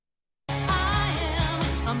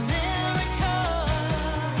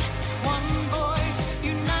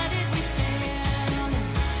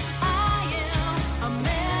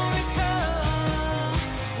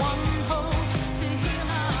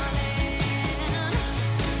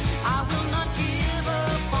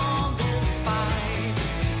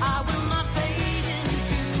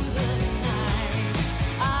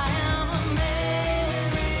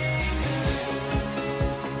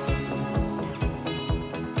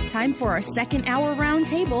Time for our second hour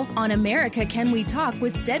roundtable on America Can We Talk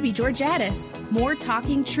with Debbie Georgatos. More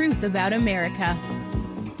talking truth about America.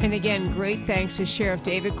 And again, great thanks to Sheriff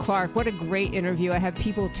David Clarke. What a great interview. I have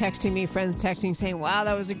people texting me, friends texting, saying, wow,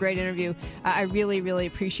 that was a great interview. I really, really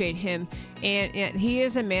appreciate him. And he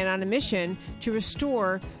is a man on a mission to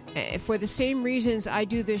restore, for the same reasons I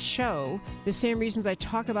do this show, the same reasons I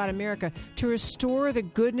talk about America, to restore the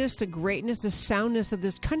goodness, the greatness, the soundness of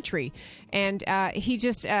this country. And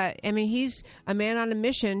he's a man on a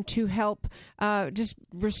mission to help just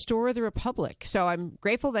restore the republic. So I'm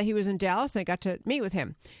grateful that he was in Dallas and I got to meet with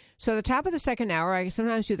him. So the top of the second hour, I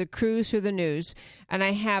sometimes do the cruise through the news, and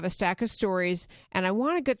I have a stack of stories, and I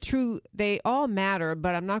want to get through, they all matter,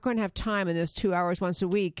 but I'm not going to have time in this 2 hours once a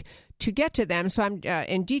week to get to them, so I'm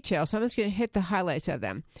in detail, so I'm just going to hit the highlights of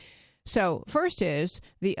them. So first is,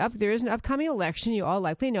 there is an upcoming election, you all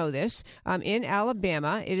likely know this, in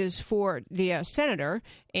Alabama. It is for the senator,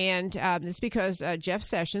 and it's because Jeff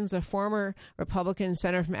Sessions, a former Republican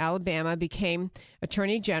senator from Alabama, became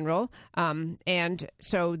attorney general, and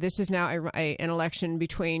so this is now an election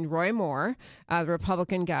between Roy Moore, the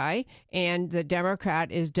Republican guy, and the Democrat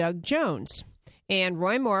is Doug Jones. And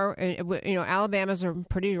Roy Moore, Alabama's a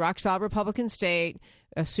pretty rock-solid Republican state,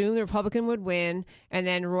 assumed the Republican would win, and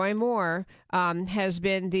then Roy Moore has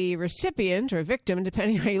been the recipient or victim,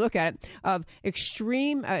 depending on how you look at it, of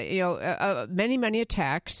extreme, many, many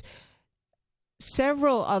attacks.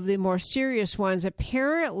 Several of the more serious ones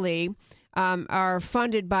apparently are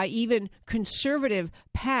funded by even conservative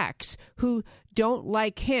PACs who don't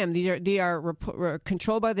like him. They are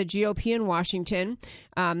controlled by the GOP in Washington.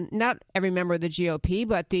 Not every member of the GOP,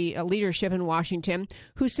 but the leadership in Washington,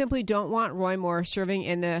 who simply don't want Roy Moore serving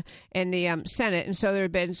in the Senate. And so there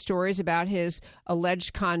have been stories about his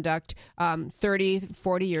alleged conduct 30,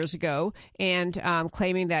 40 years ago, and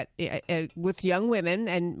claiming that with young women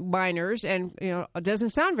and minors, and it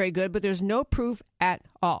doesn't sound very good, but there's no proof at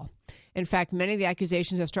all. In fact, many of the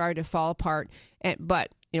accusations have started to fall apart.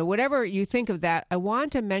 But whatever you think of that, I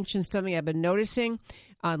want to mention something I've been noticing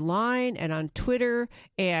online and on Twitter,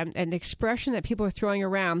 and an expression that people are throwing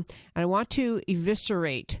around. And I want to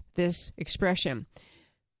eviscerate this expression.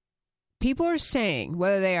 People are saying,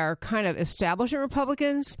 whether they are kind of establishment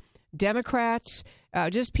Republicans, Democrats,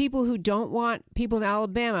 just people who don't want people in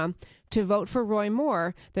Alabama to vote for Roy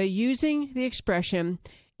Moore, they're using the expression,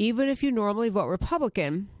 even if you normally vote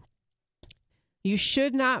Republican, you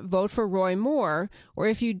should not vote for Roy Moore, or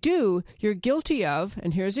if you do, you're guilty of,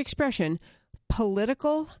 and here's the expression,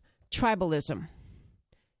 political tribalism.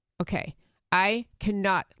 Okay, I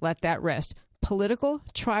cannot let that rest. Political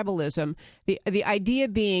tribalism, the idea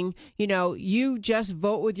being, you just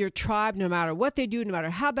vote with your tribe no matter what they do, no matter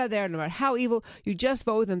how bad they are, no matter how evil, you just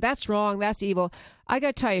vote with them. That's wrong, that's evil. I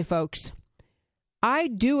got to tell you, folks, I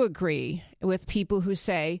do agree with people who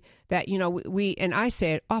say that, we, and I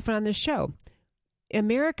say it often on this show,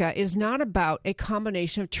 America is not about a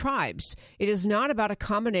combination of tribes. It is not about a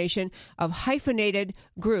combination of hyphenated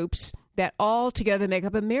groups that all together make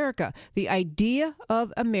up America. The idea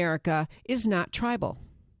of America is not tribal.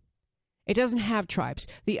 It doesn't have tribes.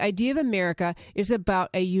 The idea of America is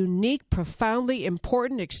about a unique, profoundly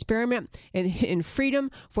important experiment in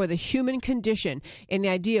freedom for the human condition. And the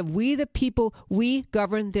idea of we the people, we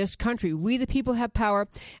govern this country. We the people have power.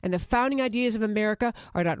 And the founding ideas of America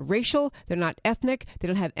are not racial. They're not ethnic. They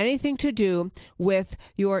don't have anything to do with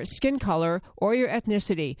your skin color or your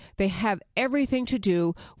ethnicity. They have everything to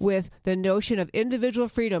do with the notion of individual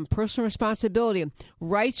freedom, personal responsibility,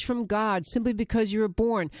 rights from God simply because you were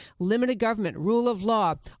born, limited government, rule of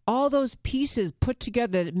law, all those pieces put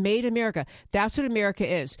together that made America. That's what America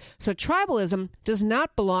is. So tribalism does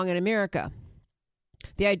not belong in America.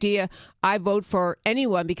 The idea, I vote for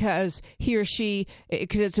anyone because he or she,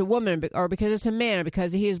 because it's a woman, or because it's a man, or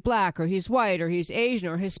because he is black, or he's white, or he's Asian,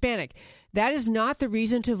 or Hispanic. That is not the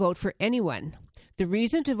reason to vote for anyone. The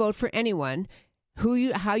reason to vote for anyone,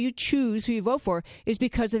 how you choose who you vote for, is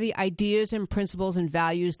because of the ideas and principles and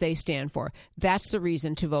values they stand for. That's the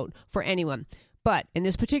reason to vote for anyone. But in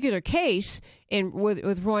this particular case,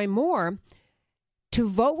 with Roy Moore, to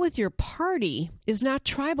vote with your party is not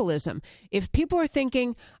tribalism. If people are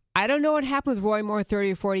thinking, I don't know what happened with Roy Moore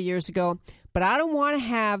 30 or 40 years ago, but I don't want to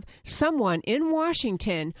have someone in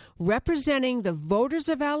Washington representing the voters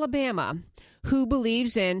of Alabama who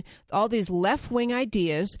believes in all these left-wing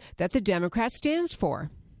ideas that the Democrat stands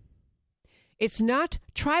for. It's not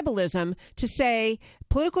tribalism to say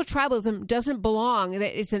political tribalism doesn't belong.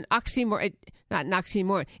 It's an oxymoron. not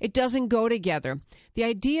oxymoron. It doesn't go together. The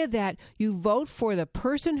idea that you vote for the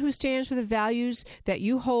person who stands for the values that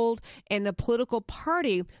you hold and the political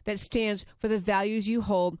party that stands for the values you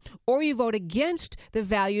hold, or you vote against the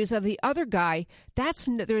values of the other guy,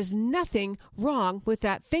 there's nothing wrong with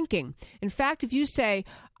that thinking. In fact, if you say,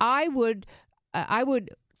 I would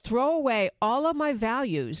throw away all of my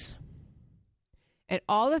values and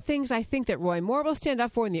all the things I think that Roy Moore will stand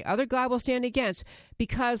up for and the other guy will stand against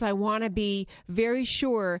because I want to be very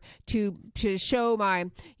sure to show my,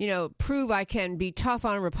 prove I can be tough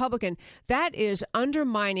on a Republican, that is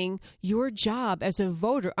undermining your job as a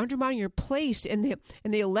voter, undermining your place in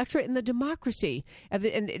the electorate and the democracy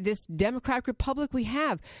in this democratic republic we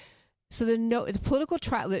have. So the political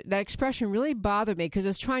trial, that expression really bothered me because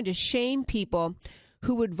it's trying to shame people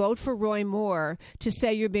who would vote for Roy Moore to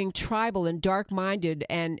say you're being tribal and dark-minded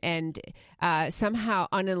and somehow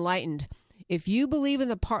unenlightened. If you believe in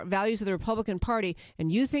the values of the Republican Party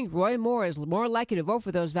and you think Roy Moore is more likely to vote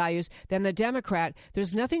for those values than the Democrat,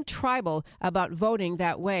 there's nothing tribal about voting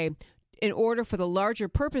that way in order for the larger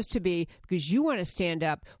purpose to be because you want to stand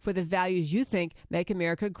up for the values you think make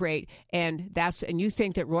America great, and you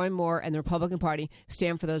think that Roy Moore and the Republican Party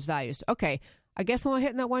stand for those values. Okay. I guess I'm only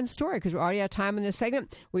hitting that one story because we're already out of time in this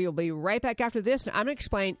segment. We will be right back after this, and I'm going to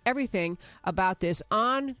explain everything about this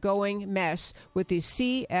ongoing mess with the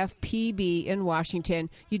CFPB in Washington.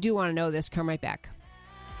 You do want to know this. Come right back.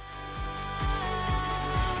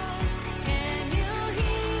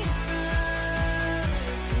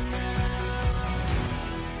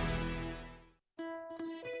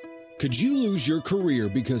 Could you lose your career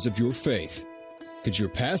because of your faith? Could your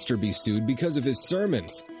pastor be sued because of his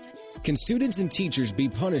sermons? Can students and teachers be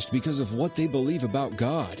punished because of what they believe about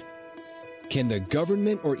God? Can the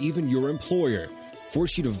government or even your employer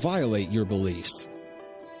force you to violate your beliefs?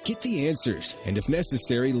 Get the answers and, if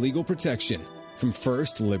necessary, legal protection from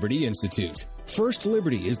First Liberty Institute. First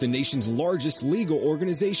Liberty is the nation's largest legal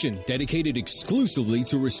organization dedicated exclusively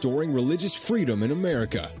to restoring religious freedom in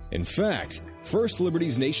America. In fact, First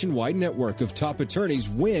Liberty's nationwide network of top attorneys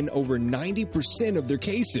win over 90% of their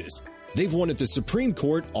cases. They've won at the Supreme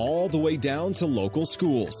Court all the way down to local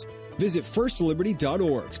schools. Visit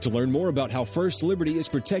firstliberty.org to learn more about how First Liberty is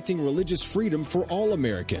protecting religious freedom for all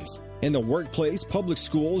Americans in the workplace, public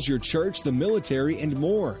schools, your church, the military, and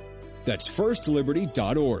more. That's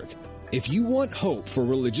firstliberty.org. If you want hope for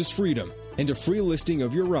religious freedom and a free listing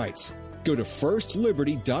of your rights, go to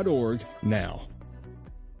firstliberty.org now.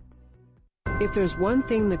 If there's one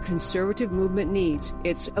thing the conservative movement needs,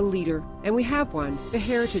 it's a leader. And we have one, the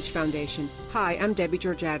Heritage Foundation. Hi, I'm Debbie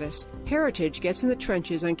Georgatos. Heritage gets in the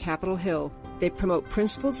trenches on Capitol Hill. They promote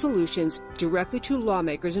principled solutions directly to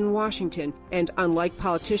lawmakers in Washington. And unlike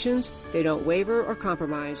politicians, they don't waver or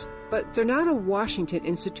compromise. But they're not a Washington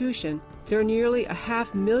institution. There are nearly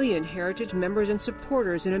 500,000 Heritage members and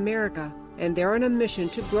supporters in America. And they're on a mission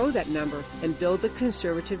to grow that number and build the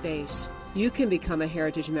conservative base. You can become a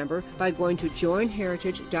Heritage member by going to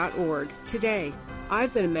joinheritage.org today.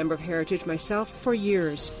 I've been a member of Heritage myself for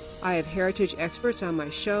years. I have Heritage experts on my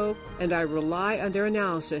show, and I rely on their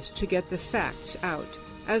analysis to get the facts out.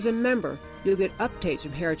 As a member, you'll get updates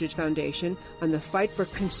from Heritage Foundation on the fight for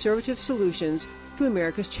conservative solutions to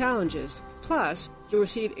America's challenges. Plus, you'll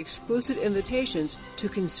receive exclusive invitations to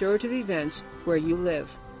conservative events where you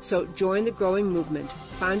live. So join the growing movement.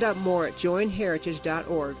 Find out more at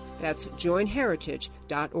joinheritage.org. That's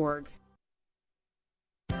joinheritage.org.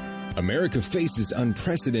 America faces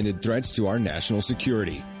unprecedented threats to our national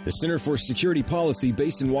security. The Center for Security Policy,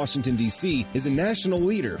 based in Washington, D.C., is a national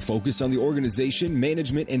leader focused on the organization,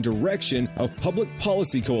 management, and direction of public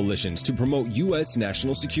policy coalitions to promote U.S.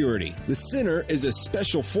 national security. The center is a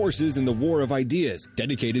special forces in the war of ideas,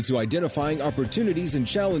 dedicated to identifying opportunities and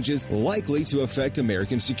challenges likely to affect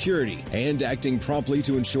American security, and acting promptly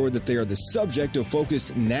to ensure that they are the subject of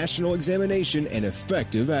focused national examination and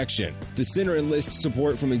effective action. The center enlists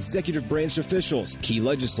support from executive branch officials, key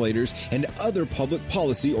legislators, and other public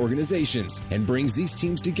policy organizations, and brings these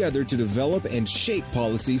teams together to develop and shape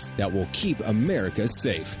policies that will keep America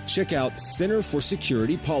safe. Check out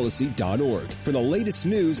centerforsecuritypolicy.org for the latest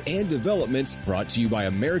news and developments brought to you by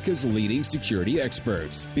America's leading security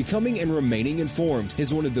experts. Becoming and remaining informed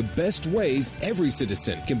is one of the best ways every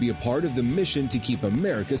citizen can be a part of the mission to keep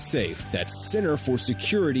America safe. That's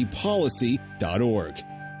centerforsecuritypolicy.org.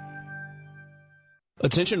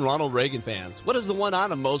 Attention Ronald Reagan fans. What is the one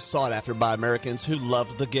item most sought after by Americans who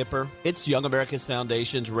loved the Gipper? It's Young America's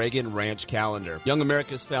Foundation's Reagan Ranch Calendar. Young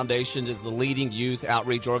America's Foundation is the leading youth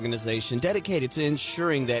outreach organization dedicated to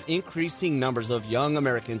ensuring that increasing numbers of young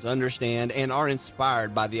Americans understand and are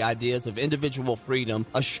inspired by the ideas of individual freedom,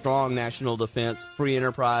 a strong national defense, free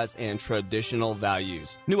enterprise, and traditional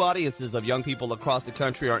values. New audiences of young people across the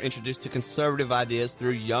country are introduced to conservative ideas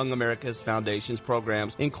through Young America's Foundation's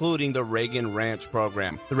programs, including the Reagan Ranch program.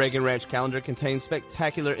 The Reagan Ranch calendar contains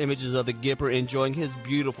spectacular images of the Gipper enjoying his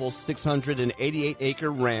beautiful 688-acre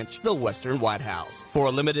ranch, the Western White House. For a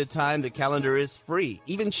limited time, the calendar is free.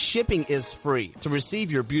 Even shipping is free. To receive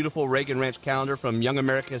your beautiful Reagan Ranch calendar from Young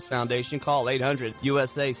America's Foundation, call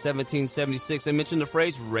 800-USA-1776 and mention the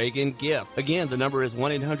phrase Reagan Gift. Again, the number is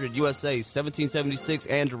 1-800-USA-1776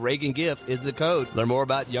 and Reagan Gift is the code. Learn more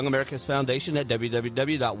about Young America's Foundation at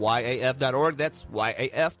www.yaf.org. That's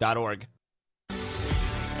yaf.org.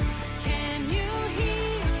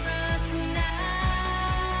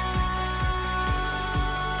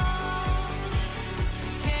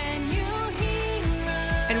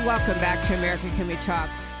 And welcome back to America Can We Talk.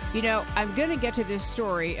 You know, I'm going to get to this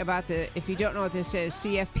story about if you don't know what this is,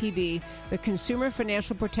 CFPB, the Consumer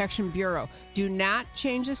Financial Protection Bureau. Do not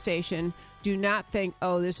change the station. Do not think,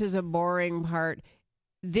 oh, this is a boring part.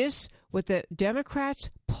 This, what the Democrats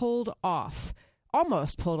pulled off,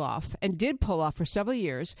 almost pulled off, and did pull off for several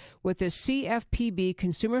years with the CFPB,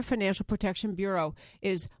 Consumer Financial Protection Bureau,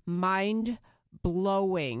 is mind-blowing.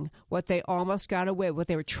 What they almost got away with, what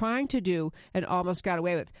they were trying to do and almost got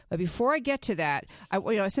away with. But before I get to that,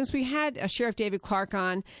 since we had Sheriff David Clarke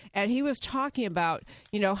on, and he was talking about,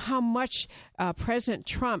 how much President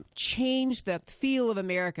Trump changed the feel of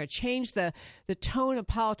America, changed the tone of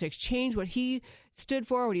politics, changed what he stood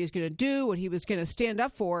for, what he was going to do, what he was going to stand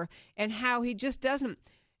up for, and how he just doesn't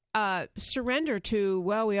surrender to,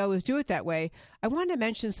 well, we always do it that way. I wanted to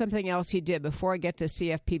mention something else he did before I get to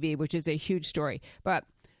CFPB, which is a huge story. But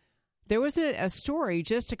there was a story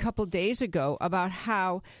just a couple days ago about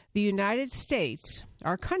how the United States,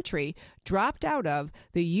 our country, dropped out of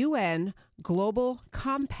the UN Global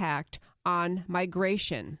Compact on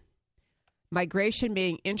migration. Migration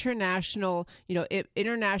being international,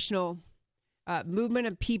 international movement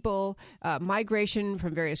of people, migration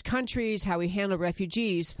from various countries, how we handle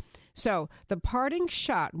refugees. So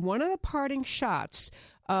one of the parting shots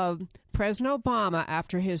of President Obama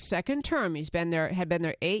after his second term, had been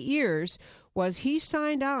there 8 years, was he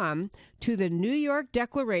signed on to the New York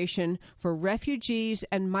Declaration for Refugees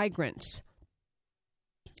and Migrants.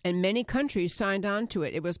 And many countries signed on to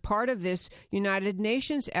it. It was part of this United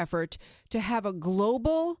Nations effort to have a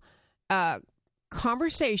global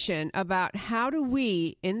conversation about how do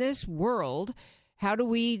we, in this world,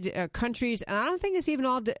 countries, and I don't think it's even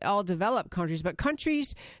all developed countries, but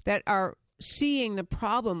countries that are seeing the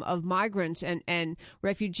problem of migrants and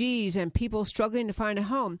refugees and people struggling to find a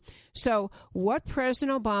home. So what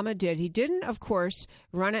President Obama did, he didn't, of course,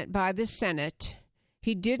 run it by the Senate.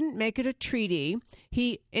 He didn't make it a treaty.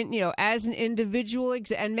 He, as an individual,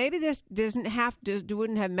 and maybe this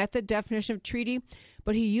wouldn't have met the definition of treaty,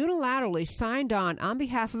 but he unilaterally signed on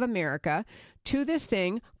behalf of America to this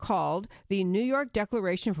thing called the New York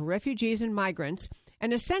Declaration for Refugees and Migrants.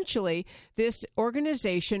 And essentially, this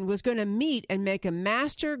organization was going to meet and make a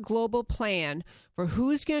master global plan for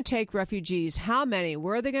who's going to take refugees, how many,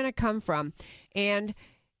 where they're going to come from, and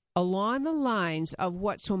along the lines of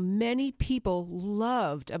what so many people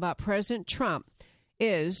loved about President Trump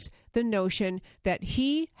is the notion that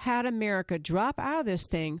he had America drop out of this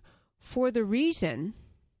thing for the reason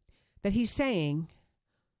that he's saying,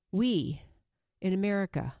 we in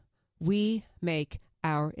America, we make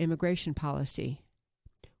our immigration policy.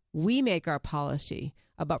 We make our policy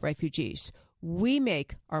about refugees. We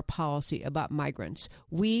make our policy about migrants.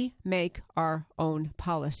 We make our own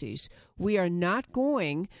policies. We are not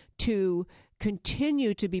going to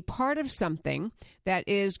continue to be part of something that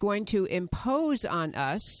is going to impose on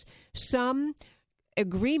us some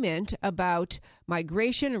agreement about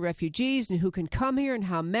migration and refugees and who can come here and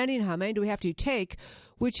how many do we have to take,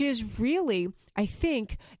 which is really, I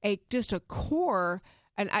think, just a core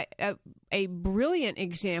and a brilliant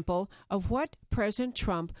example of what President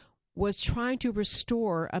Trump was trying to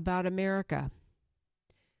restore about America.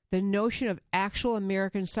 The notion of actual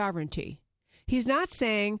American sovereignty. He's not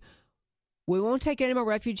saying we won't take any more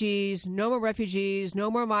refugees, no more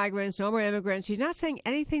migrants, no more immigrants. He's not saying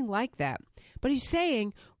anything like that. But he's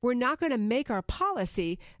saying we're not going to make our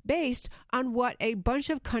policy based on what a bunch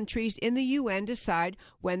of countries in the UN decide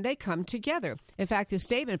when they come together. In fact, a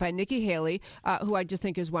statement by Nikki Haley, who I just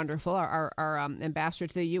think is wonderful, our ambassador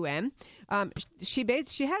to the UN, she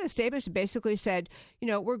had a statement that basically said,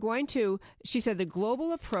 she said the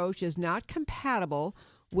global approach is not compatible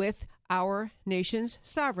with our nation's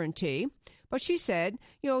sovereignty. But she said,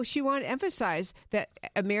 she wanted to emphasize that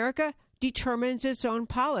America determines its own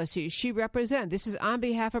policies. She represents. This is on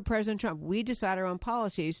behalf of President Trump. We decide our own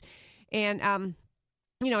policies. And,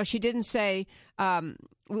 she didn't say,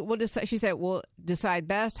 we'll decide. She said, we'll decide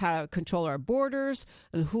best how to control our borders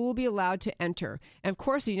and who will be allowed to enter. And, of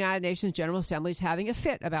course, the United Nations General Assembly is having a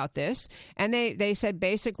fit about this. And they said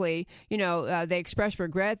basically, they expressed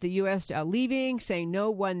regret the U.S. Leaving, saying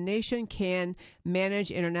no one nation can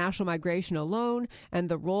manage international migration alone. And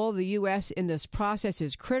the role of the U.S. in this process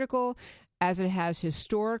is critical, as it has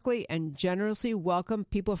historically and generously welcomed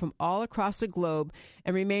people from all across the globe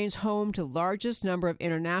and remains home to the largest number of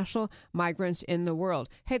international migrants in the world.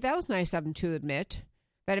 Hey, that was nice of them to admit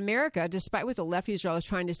that America, despite what the lefties are always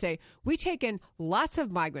trying to say, we take in lots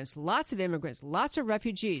of migrants, lots of immigrants, lots of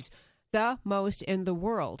refugees, the most in the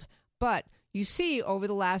world. But you see, over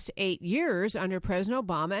the last 8 years under President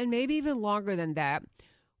Obama, and maybe even longer than that,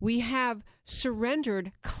 we have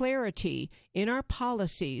surrendered clarity in our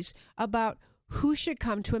policies about who should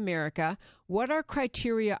come to America, what our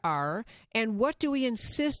criteria are, and what do we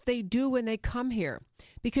insist they do when they come here.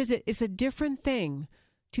 Because it is a different thing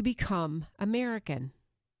to become American.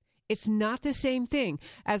 It's not the same thing.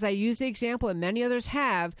 As I use the example, and many others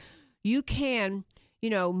have, you can,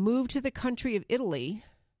 move to the country of Italy,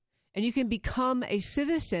 and you can become a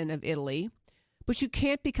citizen of Italy, but you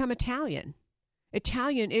can't become Italian.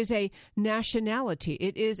 Italian is a nationality.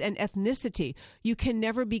 It is an ethnicity. You can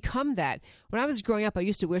never become that. When I was growing up, I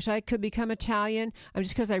used to wish I could become Italian.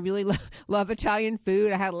 Just because I really love Italian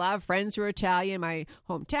food. I had a lot of friends who were Italian. My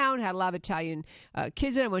hometown had a lot of Italian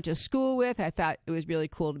kids that I went to school with. I thought it was really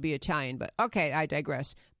cool to be Italian. But okay, I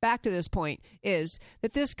digress. Back to this point is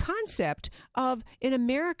that this concept of in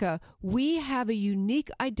America, we have a unique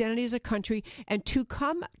identity as a country, and to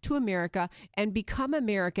come to America and become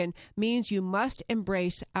American means you must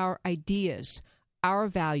embrace our ideas, our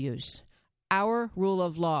values, our rule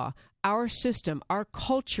of law, our system, our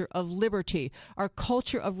culture of liberty, our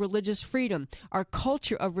culture of religious freedom, our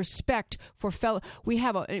culture of respect for fellow. We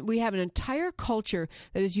have an entire culture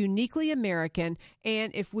that is uniquely American,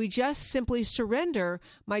 and if we just simply surrender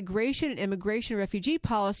migration and immigration and refugee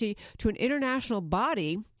policy to an international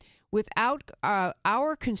body without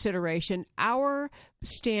our consideration, our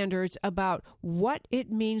standards about what it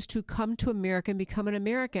means to come to America and become an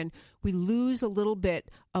American, we lose a little bit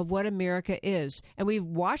of what America is. And we've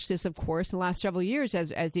watched this, of course, in the last several years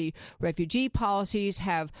as the refugee policies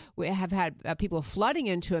have had people flooding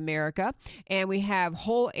into America, and we have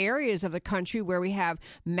whole areas of the country where we have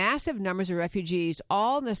massive numbers of refugees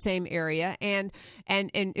all in the same area, and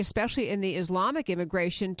especially in the Islamic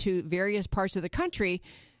immigration to various parts of the country,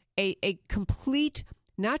 a complete,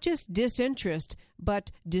 not just disinterest,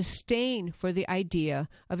 but disdain for the idea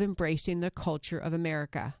of embracing the culture of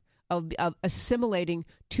America, of assimilating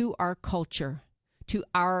to our culture, to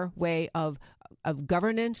our way of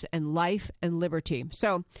governance and life and liberty.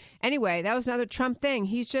 So anyway, that was another Trump thing.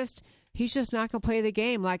 He's just not going to play the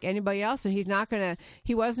game like anybody else, and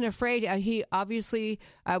he wasn't afraid. He obviously,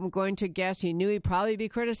 I'm going to guess, he knew he'd probably be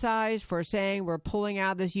criticized for saying we're pulling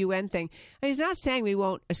out of this UN thing. And he's not saying we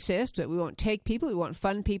won't assist, that we won't take people, we won't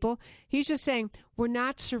fund people. He's just saying we're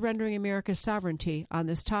not surrendering America's sovereignty on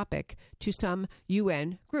this topic to some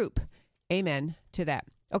UN group. Amen to that.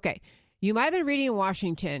 Okay. You might have been reading in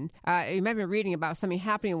Washington. You might have been reading about something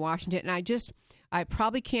happening in Washington, and I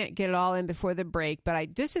probably can't get it all in before the break,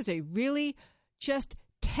 but this is a really just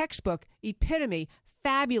textbook, epitome,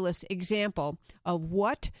 fabulous example of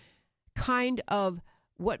what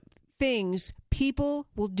things people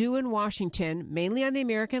will do in Washington, mainly on the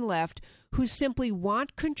American left, who simply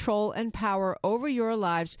want control and power over your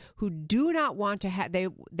lives, who do not want to have, they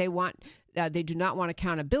do not want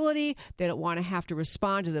accountability. They don't want to have to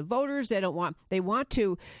respond to the voters. They want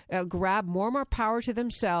to grab more and more power to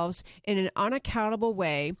themselves in an unaccountable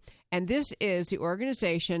way. And this is the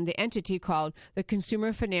organization, the entity called the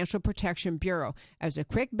Consumer Financial Protection Bureau. As a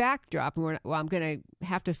quick backdrop, and I'm going to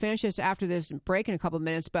have to finish this after this break in a couple of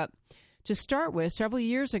minutes, but to start with, several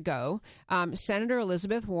years ago, Senator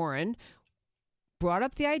Elizabeth Warren brought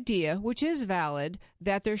up the idea, which is valid,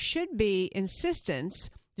 that there should be insistence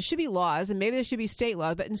there should be laws, and maybe there should be state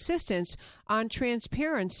laws, but insistence on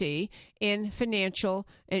transparency in financial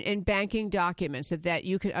and banking documents, that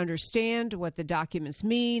you can understand what the documents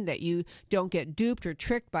mean, that you don't get duped or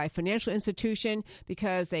tricked by a financial institution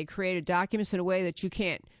because they created documents in a way that you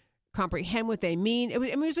can't comprehend what they mean. It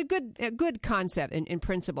was a good concept in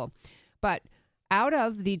principle. But out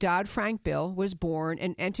of the Dodd-Frank bill was born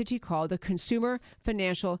an entity called the Consumer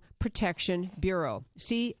Financial Protection Bureau,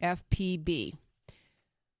 CFPB.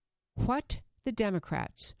 What the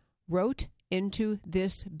Democrats wrote into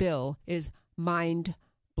this bill is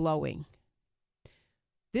mind-blowing.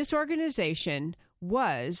 This organization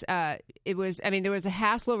was, there was a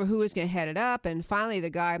hassle over who was going to head it up, and finally the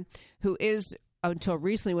guy who is, until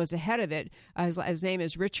recently, was the head of it, his name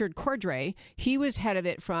is Richard Cordray. He was head of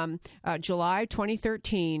it from July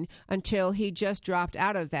 2013 until he just dropped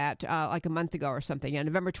out of that like a month ago or something,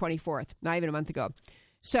 November 24th, not even a month ago.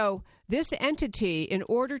 So this entity, in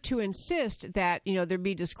order to insist that, there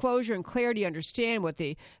be disclosure and clarity, understand what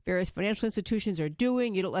the various financial institutions are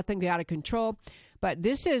doing, you don't let them get out of control. But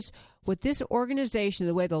this is what this organization,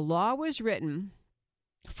 the way the law was written,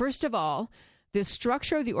 first of all, the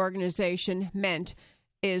structure of the organization meant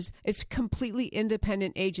is it's a completely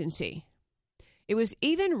independent agency. It was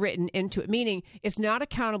even written into it, meaning it's not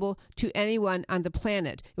accountable to anyone on the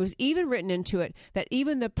planet. It was even written into it that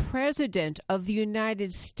even the president of the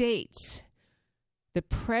United States, the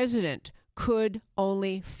president could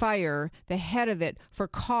only fire the head of it for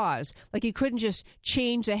cause. Like, you couldn't just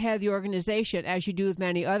change the head of the organization as you do with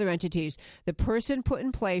many other entities. The person put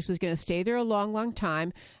in place was going to stay there a long, long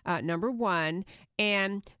time, number one.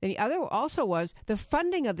 And then the other also was the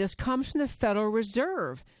funding of this comes from the Federal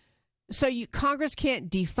Reserve. So Congress can't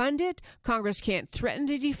defund it. Congress can't threaten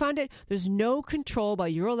to defund it. There's no control by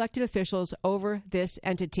your elected officials over this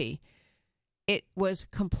entity. It was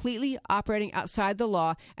completely operating outside the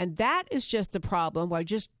law, and that is just the problem, what I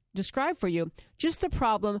just described for you, just the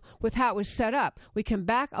problem with how it was set up. We come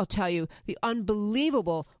back, I'll tell you, the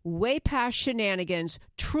unbelievable, way past shenanigans,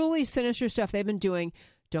 truly sinister stuff they've been doing.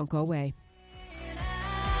 Don't go away.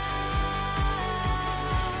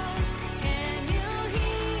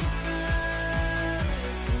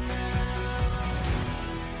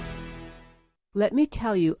 Let me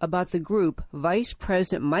tell you about the group Vice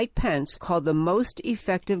President Mike Pence called the most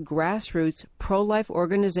effective grassroots pro-life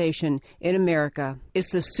organization in America.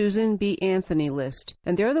 It's the Susan B. Anthony list,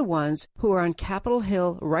 and they're the ones who are on Capitol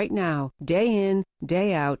Hill right now, day in,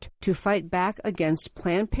 day out, to fight back against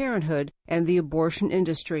Planned Parenthood and the abortion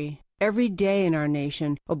industry. Every day in our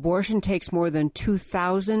nation, abortion takes more than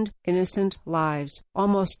 2,000 innocent lives,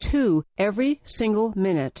 almost 2 every single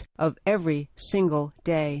minute of every single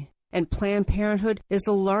day. And Planned Parenthood is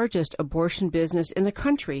the largest abortion business in the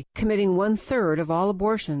country, committing 1/3 of all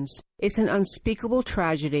abortions. It's an unspeakable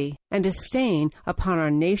tragedy and a stain upon our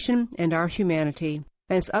nation and our humanity.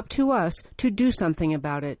 And it's up to us to do something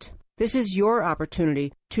about it. This is your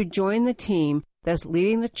opportunity to join the team that's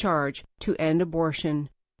leading the charge to end abortion.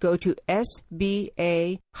 Go to sba-list.org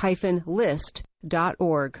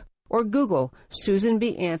or Google Susan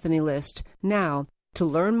B. Anthony List now to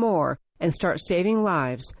learn more and start saving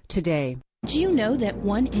lives today. Do you know that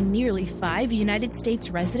 1 in nearly 5 United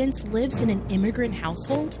States residents lives in an immigrant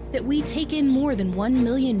household? That we take in more than 1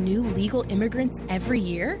 million new legal immigrants every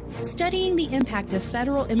year? Studying the impact of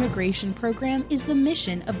federal immigration program is the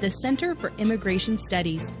mission of the Center for Immigration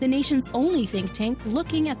Studies, the nation's only think tank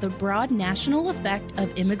looking at the broad national effect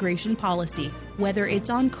of immigration policy. Whether it's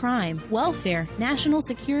on crime, welfare, national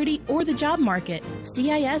security, or the job market,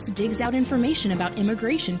 CIS digs out information about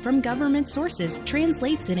immigration from government sources,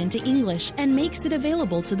 translates it into English, and makes it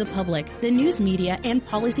available to the public, the news media, and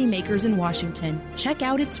policymakers in Washington. Check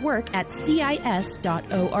out its work at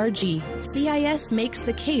CIS.org. CIS makes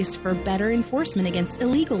the case for better enforcement against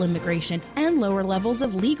illegal immigration and lower levels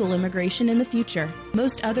of legal immigration in the future.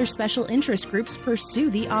 Most other special interest groups pursue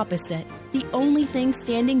the opposite. The only thing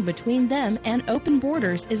standing between them and open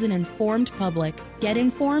borders is an informed public. Get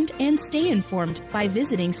informed and stay informed by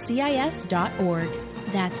visiting CIS.org.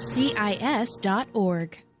 That's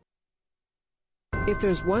CIS.org. If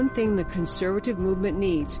there's one thing the conservative movement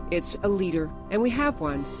needs, it's a leader. And we have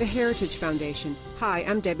one, the Heritage Foundation. Hi,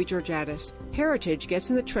 I'm Debbie Georgatos. Heritage gets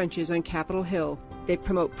in the trenches on Capitol Hill. They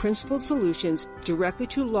promote principled solutions directly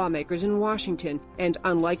to lawmakers in Washington, and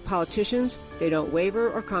unlike politicians, they don't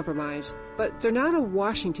waver or compromise. But they're not a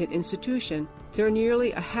Washington institution. There are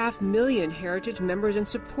nearly 500,000 Heritage members and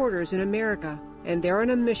supporters in America, and they're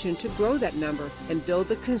on a mission to grow that number and build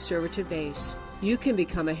the conservative base. You can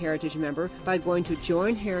become a Heritage member by going to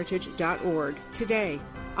joinheritage.org today.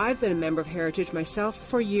 I've been a member of Heritage myself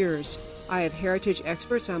for years. I have Heritage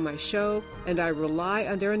experts on my show, and I rely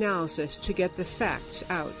on their analysis to get the facts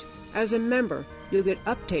out. As a member, you'll get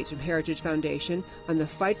updates from Heritage Foundation on the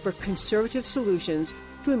fight for conservative solutions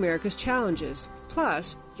to America's challenges.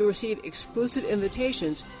 Plus, you'll receive exclusive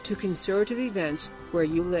invitations to conservative events where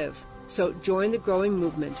you live. So join the growing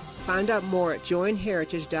movement. Find out more at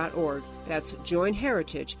joinheritage.org. That's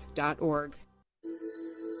joinheritage.org.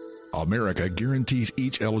 America guarantees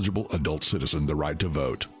each eligible adult citizen the right to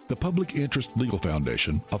vote. The Public Interest Legal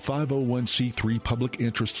Foundation, a 501c3 public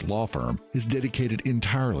interest law firm, is dedicated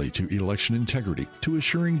entirely to election integrity, to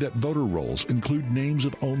assuring that voter rolls include names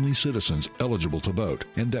of only citizens eligible to vote,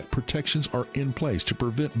 and that protections are in place to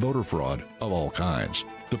prevent voter fraud of all kinds.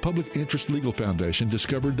 The Public Interest Legal Foundation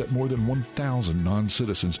discovered that more than 1,000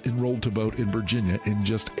 non-citizens enrolled to vote in Virginia in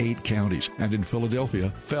just 8 counties, and in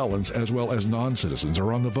Philadelphia, felons as well as non-citizens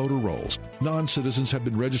are on the voter rolls. Non-citizens have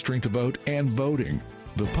been registering to vote and voting.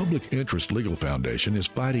 The Public Interest Legal Foundation is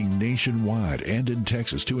fighting nationwide and in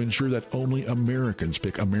Texas to ensure that only Americans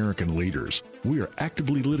pick American leaders. We are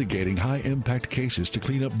actively litigating high-impact cases to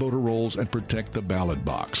clean up voter rolls and protect the ballot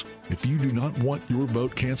box. If you do not want your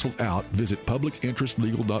vote canceled out, visit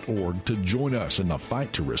publicinterestlegal.org to join us in the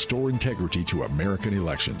fight to restore integrity to American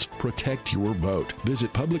elections. Protect your vote.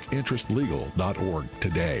 Visit publicinterestlegal.org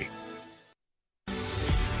today.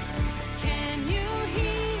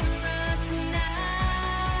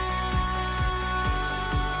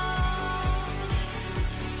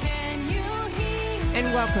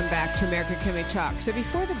 And welcome back to America Can We Talk. So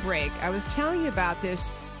before the break, I was telling you about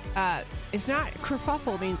this. It's not,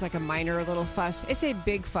 kerfuffle means like a minor little fuss. It's a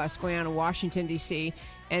big fuss going on in Washington, D.C.,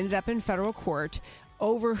 ended up in federal court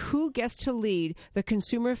over who gets to lead the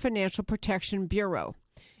Consumer Financial Protection Bureau.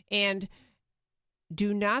 And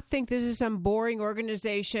do not think this is some boring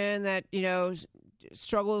organization that,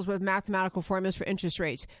 struggles with mathematical formulas for interest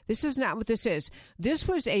rates. This is not what this is. This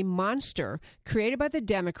was a monster created by the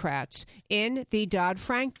Democrats in the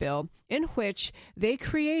Dodd-Frank bill, in which they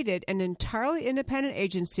created an entirely independent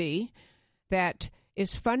agency that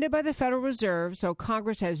is funded by the Federal Reserve, so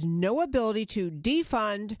Congress has no ability to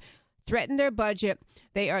defund, threaten their budget.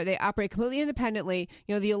 They operate completely independently.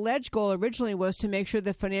 The alleged goal originally was to make sure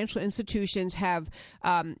that financial institutions have,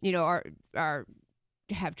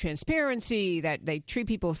 have transparency, that they treat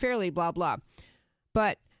people fairly, blah, blah.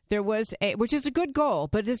 But there was which is a good goal,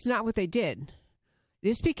 but it's not what they did.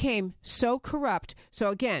 This became so corrupt. So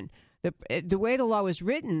again, the way the law was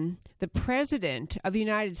written, the president of the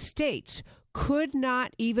United States could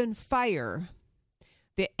not even fire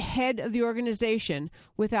the head of the organization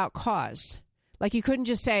without cause. Like, you couldn't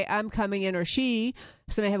just say, I'm coming in, or somebody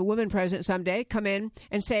have a woman president someday, come in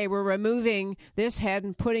and say, we're removing this head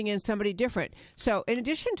and putting in somebody different. So in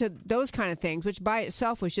addition to those kind of things, which by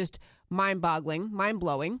itself was just mind-boggling,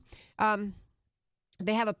 mind-blowing,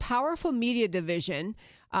 they have a powerful media division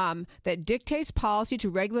that dictates policy to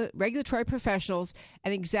regulatory professionals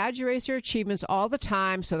and exaggerates their achievements all the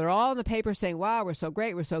time. So they're all in the paper saying, wow, we're so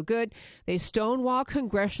great, we're so good. They stonewall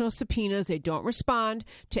congressional subpoenas. They don't respond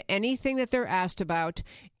to anything that they're asked about.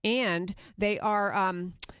 And they are,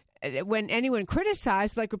 when anyone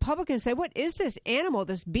criticized, like Republicans say, what is this animal,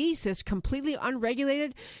 this beast, this completely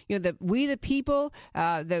unregulated? We the people,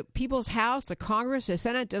 the people's house, the Congress, the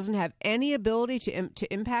Senate doesn't have any ability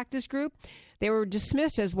to impact this group. They were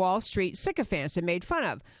dismissed as Wall Street sycophants and made fun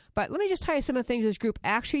of. But let me just tell you some of the things this group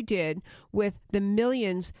actually did with the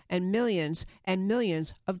millions and millions and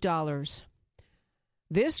millions of dollars.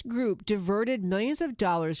 This group diverted millions of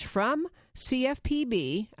dollars from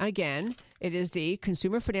CFPB, again, it is the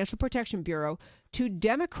Consumer Financial Protection Bureau, to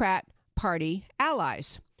Democrat Party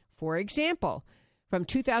allies. For example, from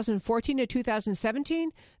 2014 to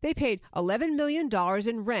 2017, they paid $11 million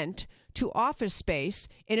in rent to office space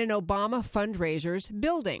in an Obama fundraiser's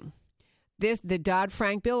building. The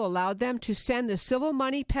Dodd-Frank bill allowed them to send the civil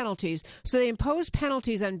money penalties, so they imposed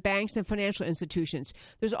penalties on banks and financial institutions.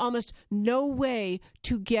 There's almost no way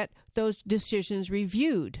to get those decisions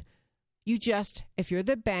reviewed. If you're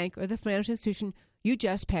the bank or the financial institution, you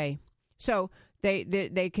just pay. So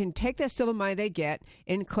they can take that civil money they get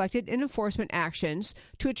and collect it in enforcement actions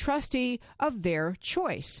to a trustee of their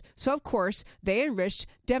choice. So, of course, they enriched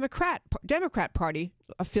Democrat Party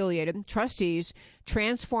affiliated trustees,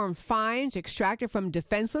 transformed fines extracted from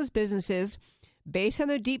defenseless businesses based on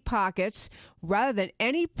their deep pockets rather than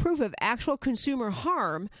any proof of actual consumer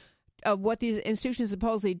harm of what these institutions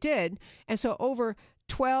supposedly did. And so over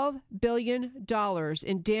 $12 billion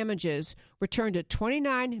in damages returned to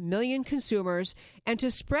 29 million consumers. And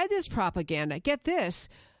to spread this propaganda, get this,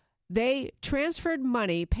 they transferred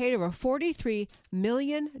money, paid over $43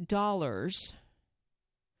 million,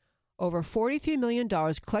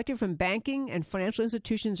 collected from banking and financial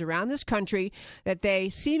institutions around this country that they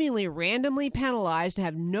seemingly randomly penalized and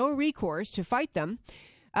have no recourse to fight them.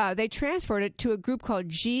 They transferred it to a group called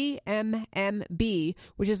GMMB,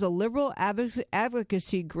 which is a liberal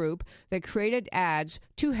advocacy group that created ads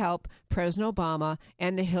to help President Obama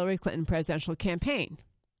and the Hillary Clinton presidential campaign.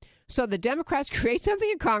 So the Democrats create something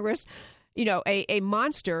in Congress, a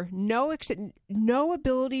monster, no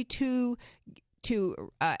ability to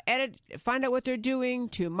edit, find out what they're doing,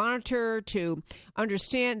 to monitor, to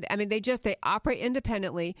understand. I mean, they operate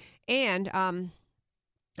independently, and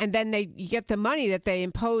then they get the money that they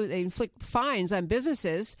inflict fines on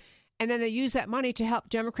businesses, and then they use that money to help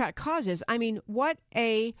Democrat causes. I mean, what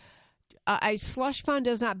a slush fund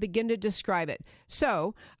does not begin to describe it.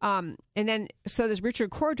 So, so this Richard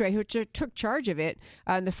Cordray, who took charge of it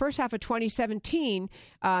in the first half of 2017,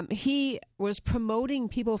 he was promoting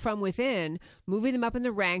people from within, moving them up in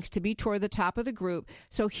the ranks to be toward the top of the group,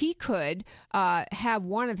 so he could have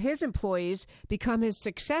one of his employees become his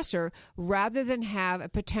successor rather than have a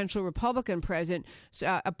potential Republican president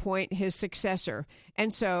appoint his successor.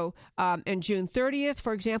 And so on June 30th,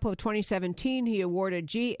 for example, of 2017, he awarded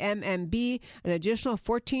GMMB an additional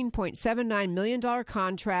 $14.79 million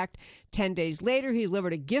contract. 10 days later, he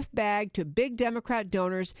delivered a gift bag to big Democrat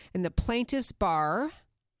donors in the plaintiff's bar,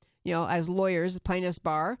 as lawyers, the plaintiff's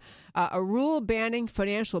bar, a rule banning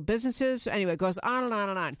financial businesses. Anyway, it goes on and on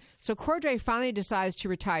and on. So Cordray finally decides to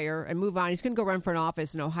retire and move on. He's going to go run for an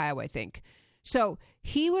office in Ohio, I think. So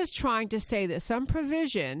he was trying to say that some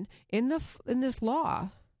provision in this law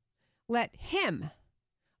let him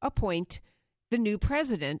appoint the new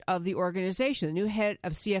president of the organization, the new head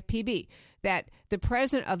of CFPB, that the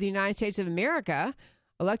president of the United States of America,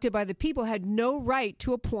 elected by the people, had no right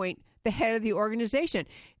to appoint the head of the organization.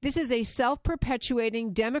 This is a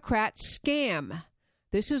self-perpetuating Democrat scam.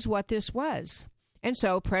 This is what this was. And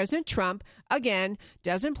so President Trump, again,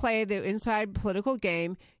 doesn't play the inside political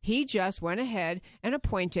game. He just went ahead and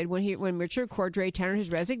appointed, when Richard Cordray tendered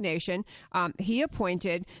his resignation, he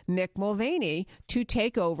appointed Mick Mulvaney to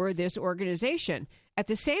take over this organization. At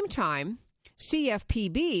the same time,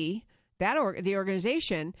 CFPB, the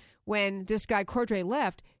organization, when this guy Cordray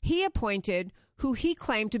left, he appointed who he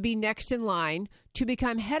claimed to be next in line to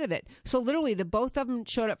become head of it. So literally, the both of them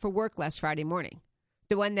showed up for work last Friday morning.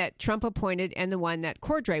 The one that Trump appointed and the one that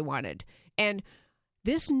Cordray wanted. And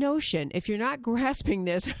this notion, if you're not grasping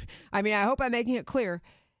this, I mean, I hope I'm making it clear.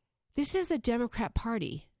 This is the Democrat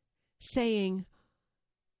Party saying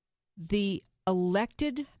the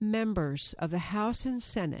elected members of the House and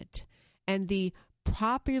Senate and the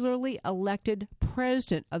popularly elected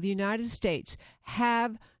president of the United States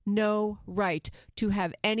have no right to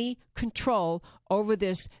have any control over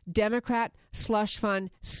this Democrat slush fund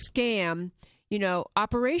scam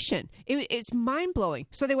operation. It's mind-blowing.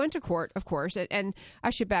 So they went to court, of course, and I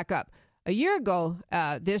should back up. A year ago,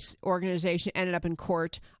 this organization ended up in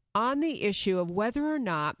court on the issue of whether or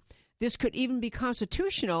not this could even be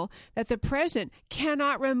constitutional, that the president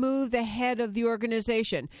cannot remove the head of the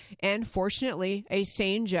organization. And fortunately, a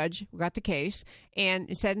sane judge got the case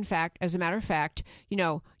and said, in fact, as a matter of fact,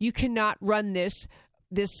 you cannot run this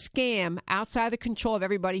scam outside the control of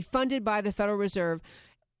everybody, funded by the Federal Reserve,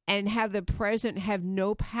 and have the president have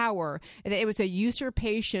no power. And it was a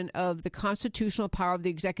usurpation of the constitutional power of the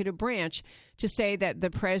executive branch to say that the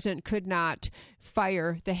president could not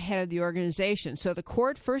fire the head of the organization. So the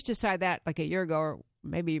court first decided that like a year ago, or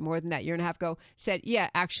maybe more than that, year and a half ago, said, yeah,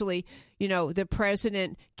 actually, the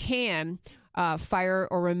president can fire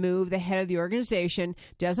or remove the head of the organization,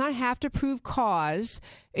 does not have to prove cause,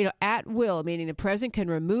 at will, meaning the president can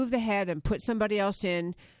remove the head and put somebody else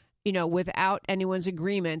in, without anyone's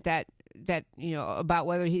agreement that about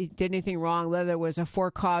whether he did anything wrong, whether there was a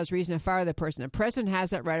for-cause reason to fire the person. The president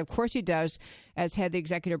has that right. Of course he does, as head of the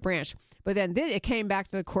executive branch. But then it came back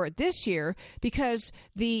to the court this year because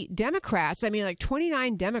the Democrats,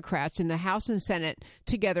 29 Democrats in the House and Senate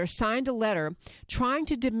together signed a letter trying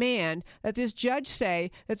to demand that this judge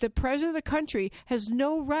say that the president of the country has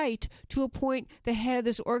no right to appoint the head of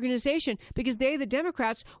this organization because they, the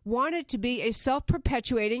Democrats, want it to be a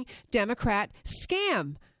self-perpetuating Democrat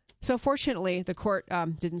scam. So fortunately, the court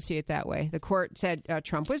didn't see it that way. The court said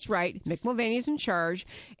Trump was right. Mick Mulvaney's in charge.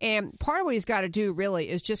 And part of what he's got to do really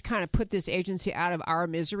is just kind of put this agency out of our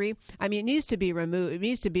misery. It needs to be removed. It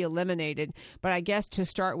needs to be eliminated. But I guess to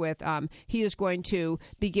start with, he is going to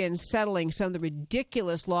begin settling some of the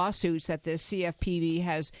ridiculous lawsuits that the CFPB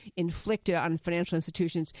has inflicted on financial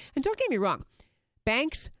institutions. And don't get me wrong,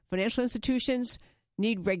 banks, financial institutions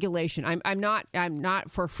need regulation. I'm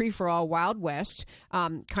not for free-for-all Wild West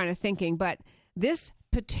kind of thinking, but this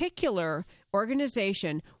particular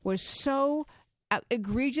organization was so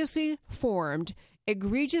egregiously formed,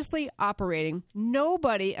 egregiously operating,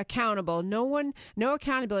 nobody accountable, no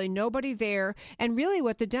accountability, nobody there. And really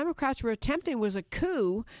what the Democrats were attempting was a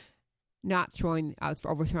coup, not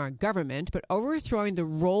overthrowing government, but overthrowing the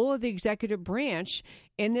role of the executive branch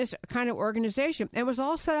in this kind of organization, and was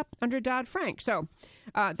all set up under Dodd-Frank. So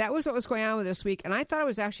that was what was going on with this week, and I thought it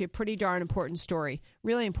was actually a pretty darn important story,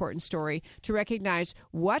 really important story, to recognize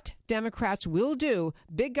what Democrats will do.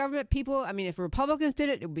 Big government people, I mean, if Republicans did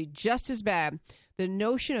it, it would be just as bad. The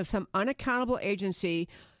notion of some unaccountable agency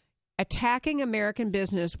attacking American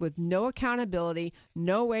business with no accountability,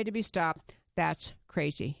 no way to be stopped, that's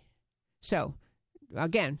crazy. So,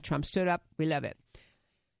 again, Trump stood up. We love it.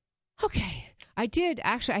 Okay. I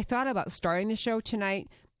thought about starting the show tonight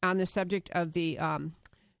on the subject of the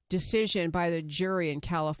decision by the jury in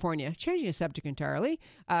California, changing the subject entirely.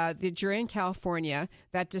 The jury in California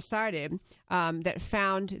that decided, that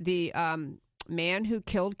found the man who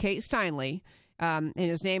killed Kate Steinle, and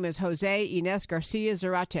his name is Jose Ines Garcia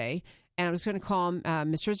Zarate, and I'm just going to call him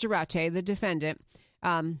Mr. Zarate, the defendant.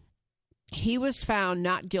 He was found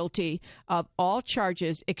not guilty of all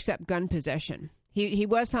charges except gun possession. He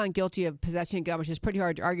was found guilty of possessing a gun, which is pretty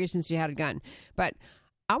hard to argue since he had a gun. But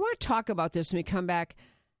I want to talk about this when we come back,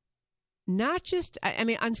 not just,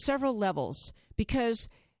 on several levels, because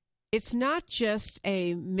it's not just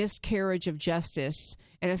a miscarriage of justice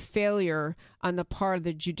and a failure on the part of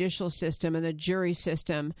the judicial system and the jury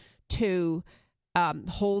system to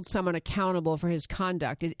hold someone accountable for his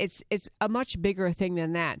conduct. It's a much bigger thing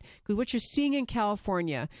than that. Because what you're seeing in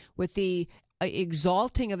California with the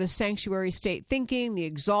exalting of the sanctuary state thinking, the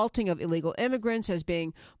exalting of illegal immigrants as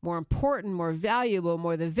being more important, more valuable,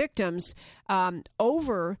 more the victims,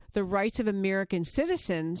 over the rights of American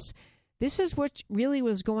citizens, this is what really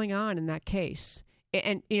was going on in that case.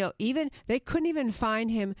 And, even they couldn't even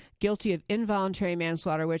find him guilty of involuntary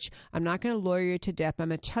manslaughter, which I'm not going to lawyer you to death. I'm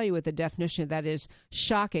going to tell you what the definition of that is.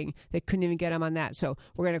 Shocking. They couldn't even get him on that. So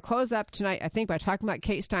we're going to close up tonight, I think, by talking about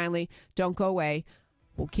Kate Steinle. Don't go away.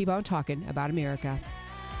 We'll keep on talking about America.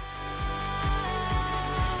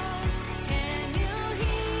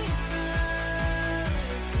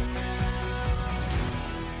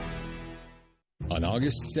 On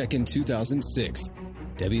August 2nd, 2006,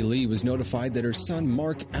 Debbie Lee was notified that her son,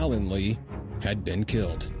 Mark Allen Lee, had been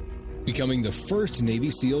killed, becoming the first Navy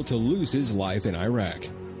SEAL to lose his life in Iraq.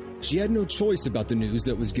 She had no choice about the news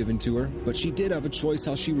that was given to her, but she did have a choice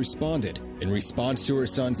how she responded. In response to her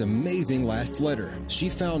son's amazing last letter, she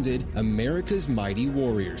founded America's Mighty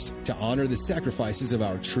Warriors to honor the sacrifices of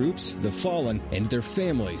our troops, the fallen, and their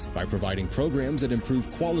families by providing programs that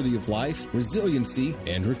improve quality of life, resiliency,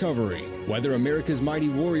 and recovery. Whether America's Mighty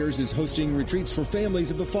Warriors is hosting retreats for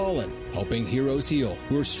families of the fallen, helping heroes heal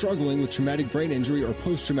who are struggling with traumatic brain injury or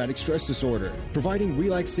post-traumatic stress disorder, providing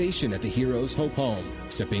relaxation at the Heroes Hope Home,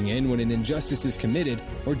 stepping in when an injustice is committed,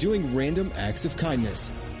 or doing random acts of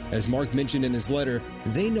kindness. As Mark mentioned in his letter,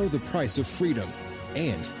 they know the price of freedom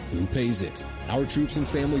and who pays it. Our troops and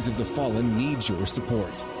families of the fallen need your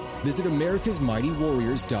support. Visit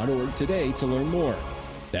americasmightywarriors.org today to learn more.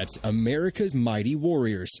 That's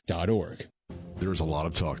americasmightywarriors.org. There's a lot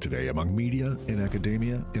of talk today among media, in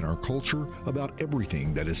academia, in our culture about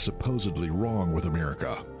everything that is supposedly wrong with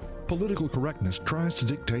America. Political correctness tries to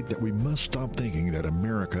dictate that we must stop thinking that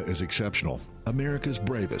America is exceptional. America's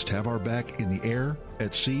bravest have our back in the air,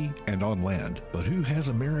 at sea, and on land. But who has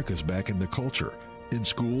America's back in the culture? In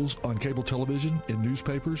schools, on cable television, in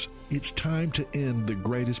newspapers? It's time to end the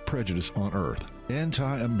greatest prejudice on earth,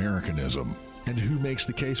 anti-Americanism. And who makes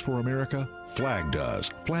the case for America? FLAG does.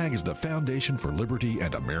 FLAG is the foundation for liberty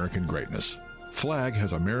and American greatness. FLAG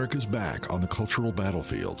has America's back on the cultural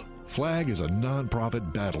battlefield. FLAG is a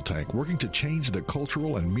non-profit battle tank working to change the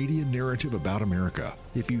cultural and media narrative about America.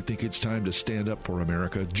 If you think it's time to stand up for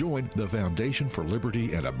America, join the Foundation for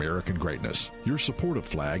Liberty and American Greatness. Your support of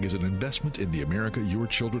FLAG is an investment in the America your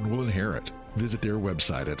children will inherit. Visit their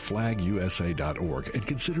website at flagusa.org and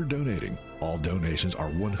consider donating. All donations are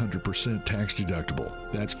 100% tax deductible.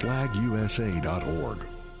 That's flagusa.org.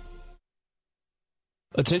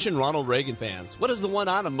 Attention Ronald Reagan fans. What is the one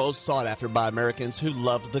item most sought after by Americans who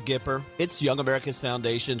love the Gipper? It's Young America's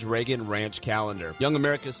Foundation's Reagan Ranch Calendar. Young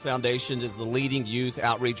America's Foundation is the leading youth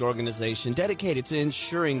outreach organization dedicated to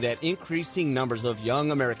ensuring that increasing numbers of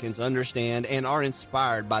young Americans understand and are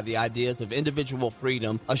inspired by the ideas of individual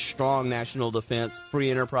freedom, a strong national defense,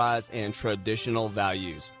 free enterprise, and traditional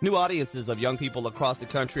values. New audiences of young people across the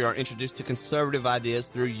country are introduced to conservative ideas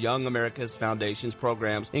through Young America's Foundation's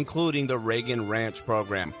programs, including the Reagan Ranch program.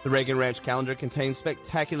 The Reagan Ranch calendar contains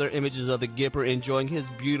spectacular images of the Gipper enjoying his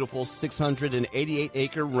beautiful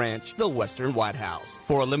 688-acre ranch, the Western White House.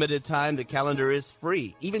 For a limited time, the calendar is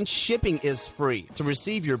free. Even shipping is free. To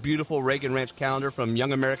receive your beautiful Reagan Ranch calendar from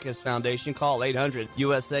Young America's Foundation, call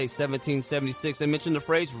 800-USA-1776 and mention the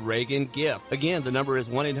phrase Reagan Gift. Again, the number is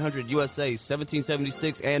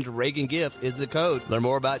 1-800-USA-1776 and Reagan Gift is the code. Learn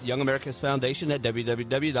more about Young America's Foundation at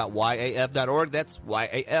www.yaf.org. That's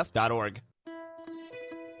yaf.org.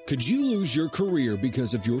 Could you lose your career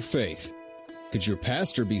because of your faith? Could your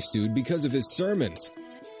pastor be sued because of his sermons?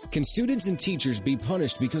 Can students and teachers be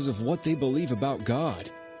punished because of what they believe about God?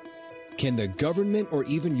 Can the government or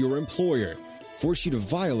even your employer force you to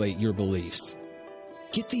violate your beliefs?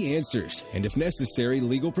 Get the answers and, if necessary,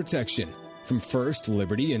 legal protection from First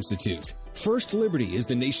Liberty Institute. First Liberty is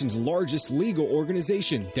the nation's largest legal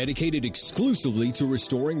organization dedicated exclusively to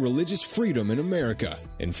restoring religious freedom in America.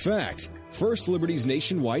 In fact, First Liberty's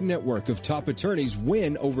nationwide network of top attorneys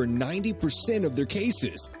win over 90% of their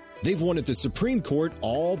cases. They've won at the Supreme Court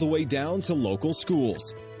all the way down to local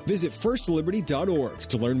schools. Visit firstliberty.org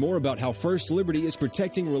to learn more about how First Liberty is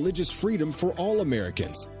protecting religious freedom for all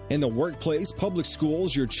Americans in the workplace, public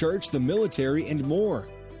schools, your church, the military, and more.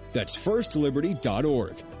 That's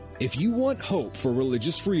firstliberty.org. If you want hope for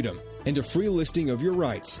religious freedom and a free listing of your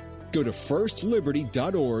rights, go to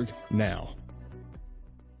firstliberty.org now.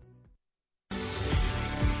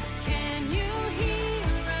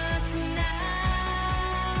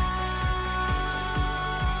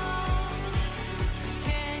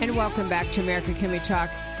 And welcome back to America Can We Talk.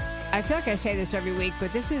 I feel like I say this every week,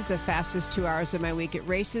 but this is the fastest 2 hours of my week. It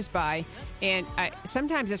races by, and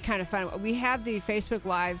sometimes it's kind of fun. We have the Facebook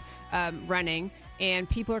Live running, and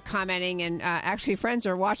people are commenting, and actually friends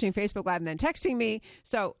are watching Facebook Live and then texting me.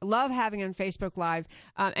 So love having on Facebook Live.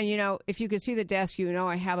 And, you know, if you could see the desk, you know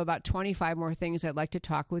I have about 25 more things I'd like to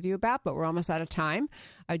talk with you about, but we're almost out of time.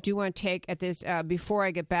 I do want to take at this, before I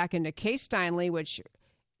get back into Kate Steinle, which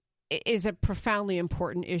is a profoundly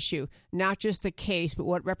important issue, not just the case, but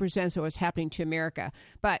what represents what's happening to America.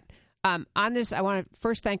 But on this, I want to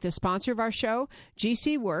first thank the sponsor of our show.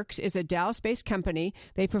 GC Works is a Dallas-based company.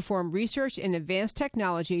 They perform research in advanced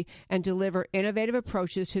technology and deliver innovative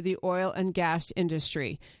approaches to the oil and gas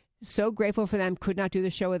industry. So grateful for them. Could not do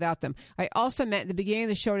the show without them. I also meant at the beginning of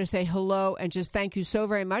the show to say hello and just thank you so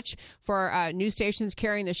very much for news stations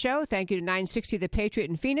carrying the show. Thank you to 960 The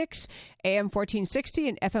Patriot in Phoenix, AM 1460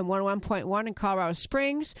 and FM 101.1 in Colorado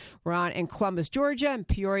Springs. We're on in Columbus, Georgia, and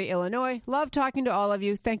Peoria, Illinois. Love talking to all of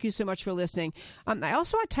you. Thank you so much for listening. I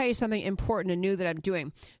also want to tell you something important and new that I'm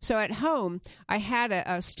doing. So at home, I had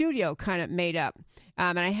a studio kind of made up.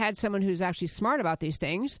 And I had someone who's actually smart about these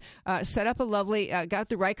things set up a lovely, got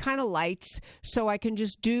the right kind of lights so I can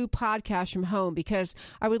just do podcasts from home, because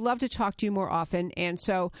I would love to talk to you more often. And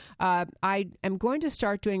so I am going to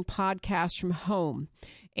start doing podcasts from home.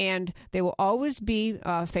 And they will always be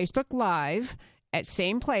Facebook Live at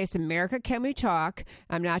same place, America Can We Talk.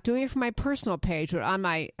 I'm not doing it for my personal page, but on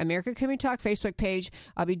my America Can We Talk Facebook page,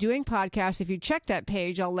 I'll be doing podcasts. If you check that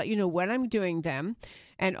page, I'll let you know when I'm doing them.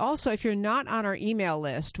 And also, if you're not on our email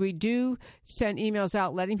list, we do send emails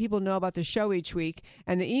out letting people know about the show each week.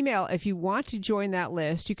 And the email, if you want to join that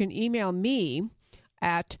list, you can email me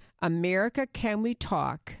at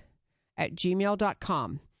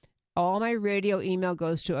americacanwetalk@gmail.com. All my radio email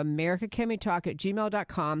goes to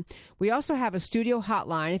americacanwetalk@gmail.com. We also have a studio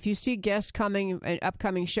hotline. If you see guests coming in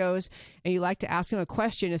upcoming shows and you'd like to ask them a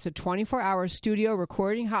question, it's a 24-hour studio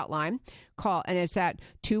recording hotline. Call, and it's at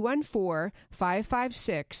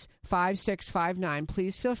 214-556-5659.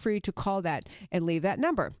 Please feel free to call that and leave that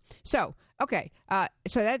number. So, okay,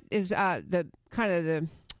 so that is the kind of the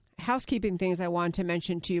housekeeping things I wanted to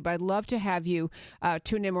mention to you, but I'd love to have you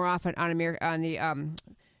tune in more often on the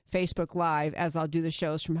Facebook Live as I'll do the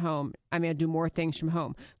shows from home. I mean, I'll do more things from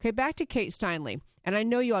home. Okay, back to Kate Steinle. And I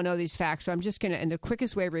know you all know these facts, so I'm just going to, in the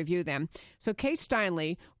quickest way, review them. So Kate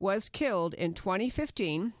Steinle was killed in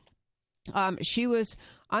 2015. She was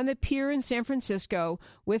on the pier in San Francisco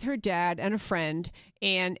with her dad and a friend,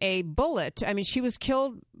 and a bullet. I mean, she was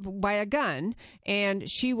killed by a gun, and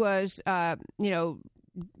she was,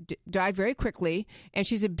 died very quickly, and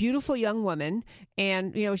she's a beautiful young woman,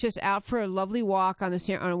 and was just out for a lovely walk on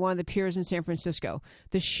one of the piers in San Francisco.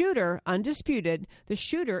 The shooter, undisputed,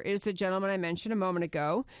 is the gentleman I mentioned a moment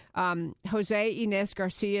ago, Jose Inés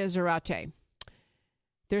Garcia Zarate.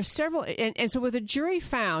 There's several, and so what the jury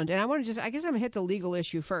found, and I guess I'm going to hit the legal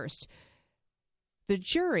issue first. The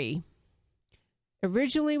jury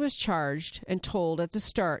originally was charged and told at the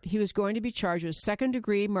start he was going to be charged with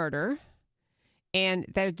second-degree murder, and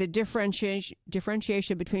that the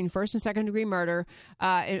differentiation between first and second degree murder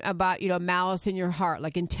about malice in your heart,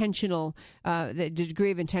 like intentional, the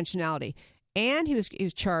degree of intentionality, and he was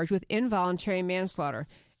charged with involuntary manslaughter.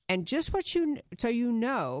 And just so you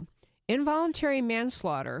know, involuntary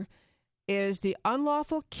manslaughter is the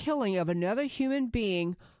unlawful killing of another human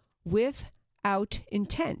being without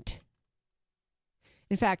intent.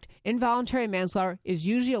 In fact, involuntary manslaughter is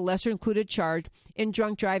usually a lesser included charge in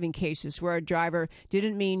drunk driving cases where a driver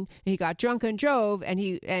didn't mean he got drunk and drove and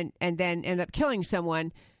then ended up killing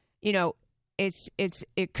someone.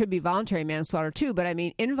 It could be voluntary manslaughter too, but I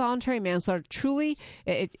mean involuntary manslaughter truly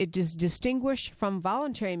it is distinguished from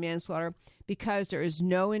voluntary manslaughter because there is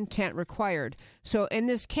no intent required. So in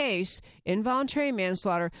this case, involuntary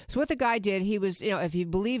manslaughter, so what the guy did, he was, if you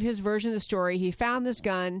believe his version of the story, he found this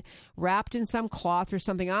gun wrapped in some cloth or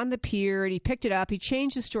something on the pier, and he picked it up. He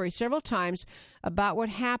changed the story several times about what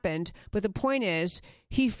happened, but the point is,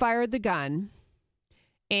 he fired the gun,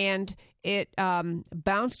 and it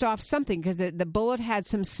bounced off something because the bullet had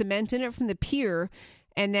some cement in it from the pier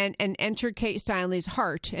and entered Kate Steinle's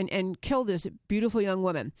heart and killed this beautiful young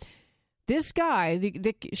woman. This guy,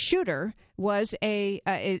 the shooter, was a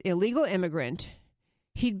illegal immigrant.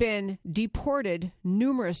 He'd been deported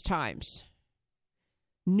numerous times,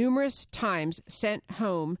 sent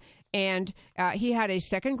home, and he had a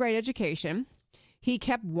second-grade education. He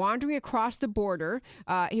kept wandering across the border.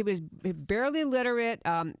 He was barely literate.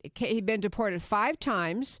 He'd been deported 5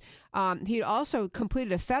 times. He'd also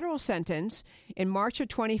completed a federal sentence in March of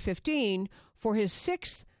 2015 for his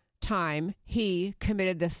 6th time he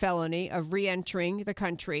committed the felony of re-entering the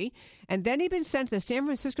country, and then he'd been sent to the San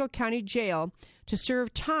Francisco County Jail to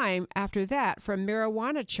serve time after that for a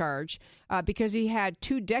marijuana charge because he had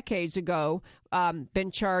 2 decades ago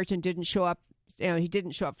been charged and didn't show up. He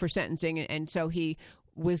didn't show up for sentencing, and so he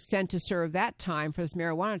was sent to serve that time for this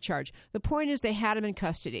marijuana charge. The point is they had him in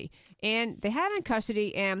custody, and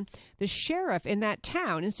the sheriff in that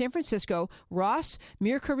town in San Francisco, Ross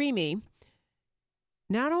Mirkarimi,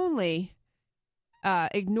 not only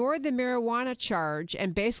ignored the marijuana charge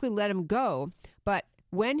and basically let him go, but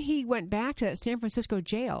when he went back to that San Francisco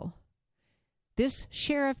jail, this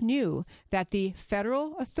sheriff knew that the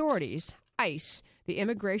federal authorities, ICE, the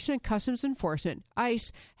Immigration and Customs Enforcement,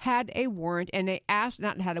 ICE, had a warrant, and they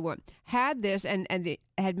had this, and they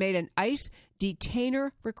had made an ICE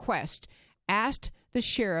detainer request, asked the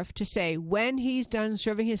sheriff to say, when he's done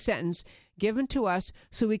serving his sentence, give him to us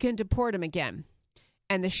so we can deport him again.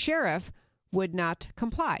 And the sheriff would not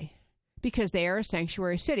comply because they are a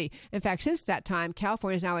sanctuary city. In fact, since that time,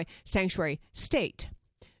 California is now a sanctuary state.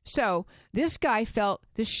 So this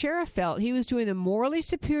sheriff felt he was doing the morally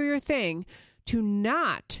superior thing to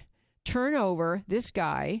not turn over this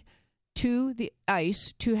guy to the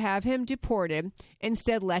ICE to have him deported,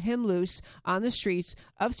 instead let him loose on the streets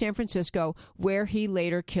of San Francisco, where he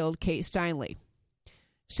later killed Kate Steinle.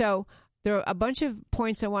 So there are a bunch of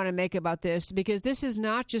points I want to make about this, because this is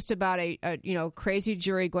not just about a crazy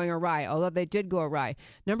jury going awry, although they did go awry.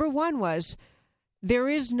 Number one was there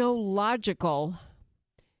is no logical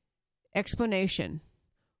explanation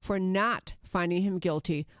for not finding him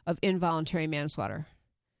guilty of involuntary manslaughter.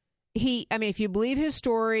 If you believe his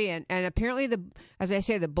story, and apparently, as I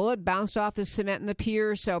say, the bullet bounced off the cement in the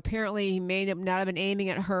pier, so apparently he may not have been aiming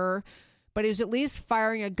at her, but he was at least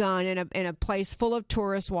firing a gun in a place full of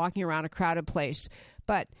tourists walking around a crowded place.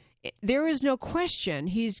 But there is no question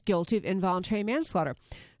he's guilty of involuntary manslaughter.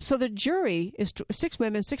 So the jury is 6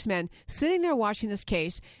 women, 6 men, sitting there watching this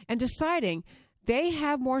case and deciding they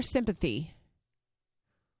have more sympathy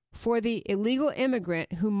for the illegal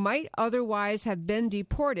immigrant who might otherwise have been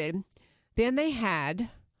deported than they had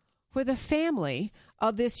for the family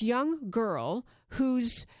of this young girl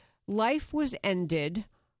whose life was ended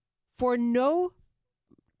for no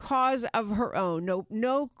cause of her own,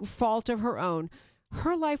 no fault of her own.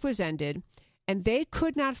 Her life was ended, and they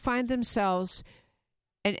could not find themselves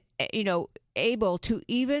able to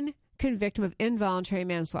even convict him of involuntary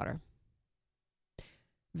manslaughter.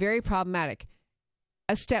 Very problematic.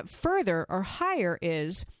 A step further or higher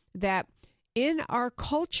is that in our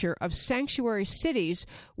culture of sanctuary cities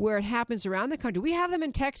where it happens around the country. We have them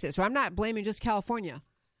in Texas, so I'm not blaming just California.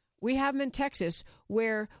 We have them in Texas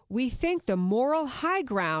where we think the moral high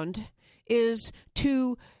ground is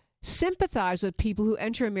to sympathize with people who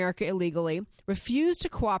enter America illegally, refuse to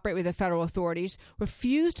cooperate with the federal authorities,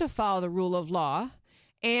 refuse to follow the rule of law,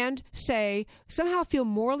 and somehow feel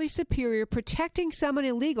morally superior protecting someone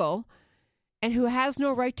illegal and who has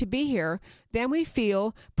no right to be here, then we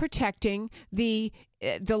feel protecting the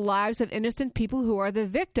lives of innocent people who are the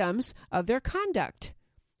victims of their conduct.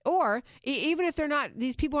 Or even if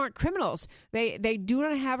these people aren't criminals, they do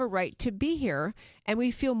not have a right to be here, and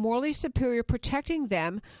we feel morally superior protecting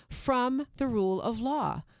them from the rule of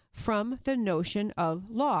law, from the notion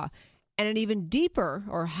of law. And an even deeper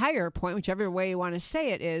or higher point, whichever way you want to say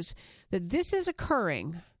it, is that this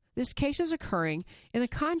case is occurring in the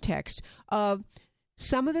context of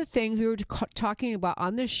some of the things we were talking about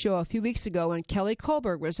on this show a few weeks ago when Kelly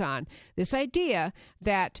Kohlberg was on. This idea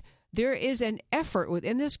that there is an effort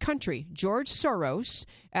within this country, George Soros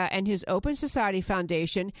and his Open Society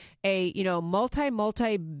Foundation, a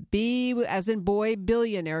multi-B as in boy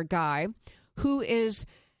billionaire guy, who is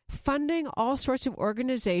funding all sorts of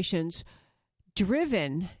organizations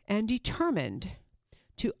driven and determined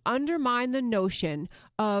to undermine the notion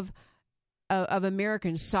of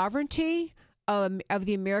American sovereignty, of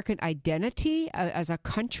the American identity as a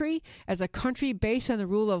country based on the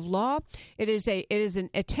rule of law. It is an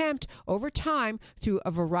attempt over time through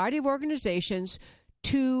a variety of organizations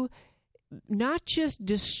to not just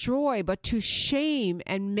destroy, but to shame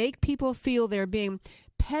and make people feel they're being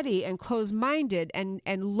petty and closed-minded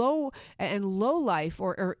and low life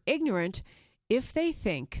or ignorant if they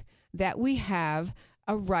think that we have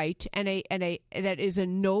a right and that is a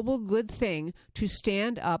noble good thing to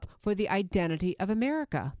stand up for the identity of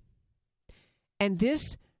America. And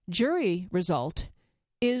this jury result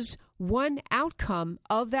is one outcome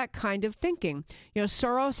of that kind of thinking.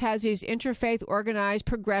 Soros has these interfaith organized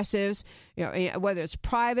progressives, whether it's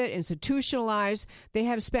private, institutionalized, they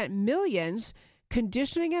have spent millions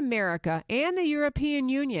conditioning America and the European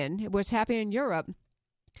Union, what's happening in Europe,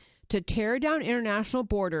 to tear down international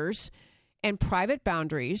borders and private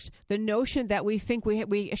boundaries, the notion that we think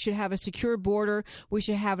we should have a secure border, we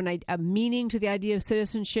should have a meaning to the idea of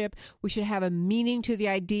citizenship, we should have a meaning to the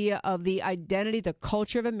idea of the identity, the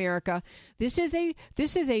culture of America. This is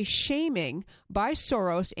a shaming by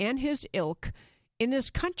Soros and his ilk in this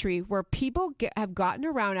country where people have gotten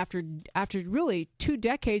around after really 2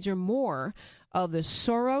 decades or more of the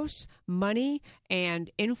Soros money and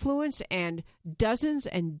influence and dozens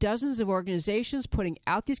of organizations putting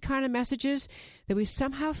out these kind of messages, that we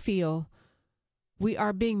somehow feel we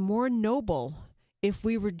are being more noble if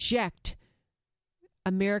we reject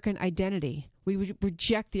American identity. We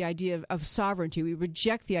reject the idea of sovereignty. We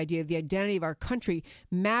reject the idea of the identity of our country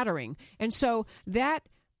mattering. And so that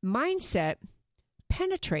mindset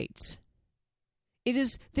penetrates. It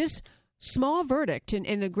is this small verdict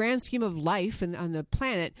in the grand scheme of life and on the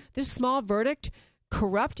planet, this small verdict,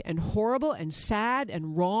 corrupt and horrible and sad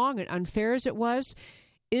and wrong and unfair as it was,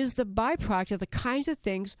 is the byproduct of the kinds of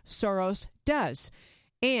things Soros does.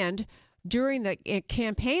 And during the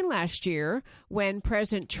campaign last year, when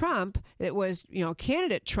President Trump,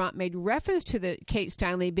 candidate Trump, made reference to the Kate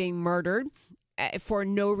Steinle being murdered for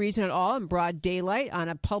no reason at all in broad daylight on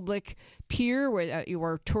a public pier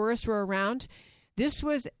where tourists were around, this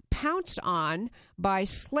was pounced on by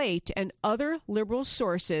Slate and other liberal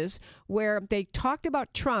sources, where they talked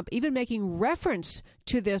about Trump even making reference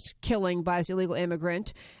to this killing by this illegal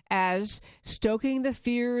immigrant as stoking the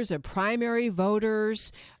fears of primary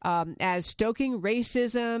voters, as stoking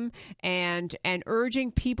racism, and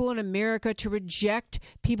urging people in America to reject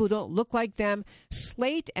people who don't look like them.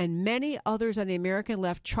 Slate and many others on the American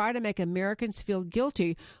left try to make Americans feel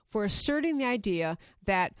guilty for asserting the idea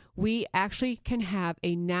that we actually can have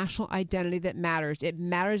a national identity that matters. It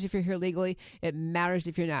matters if you're here legally. It matters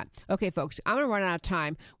if you're not. Okay, folks, I'm going to run out of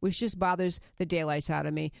time, which just bothers the daylights out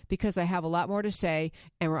of me because I have a lot more to say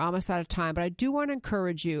and we're almost out of time. But I do want to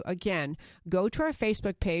encourage you, again, go to our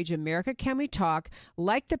Facebook page, America Can We Talk,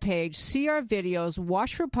 like the page, see our videos,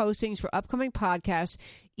 watch for postings for upcoming podcasts.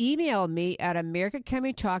 Email me at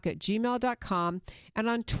americacanwetalk@gmail.com. And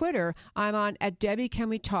on Twitter, I'm on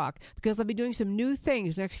 @DebbieCanWeTalk, because I'll be doing some new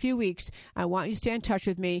things next few weeks. I want you to stay in touch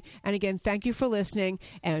with me. And again, thank you for listening,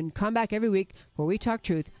 and come back every week where we talk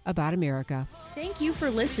truth about America. Thank you for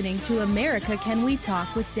listening to America Can We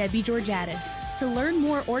Talk with Debbie Georgatos. To learn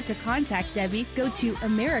more or to contact Debbie, go to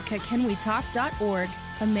americacanwetalk.org.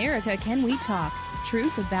 America Can We Talk.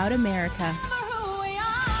 Truth about America.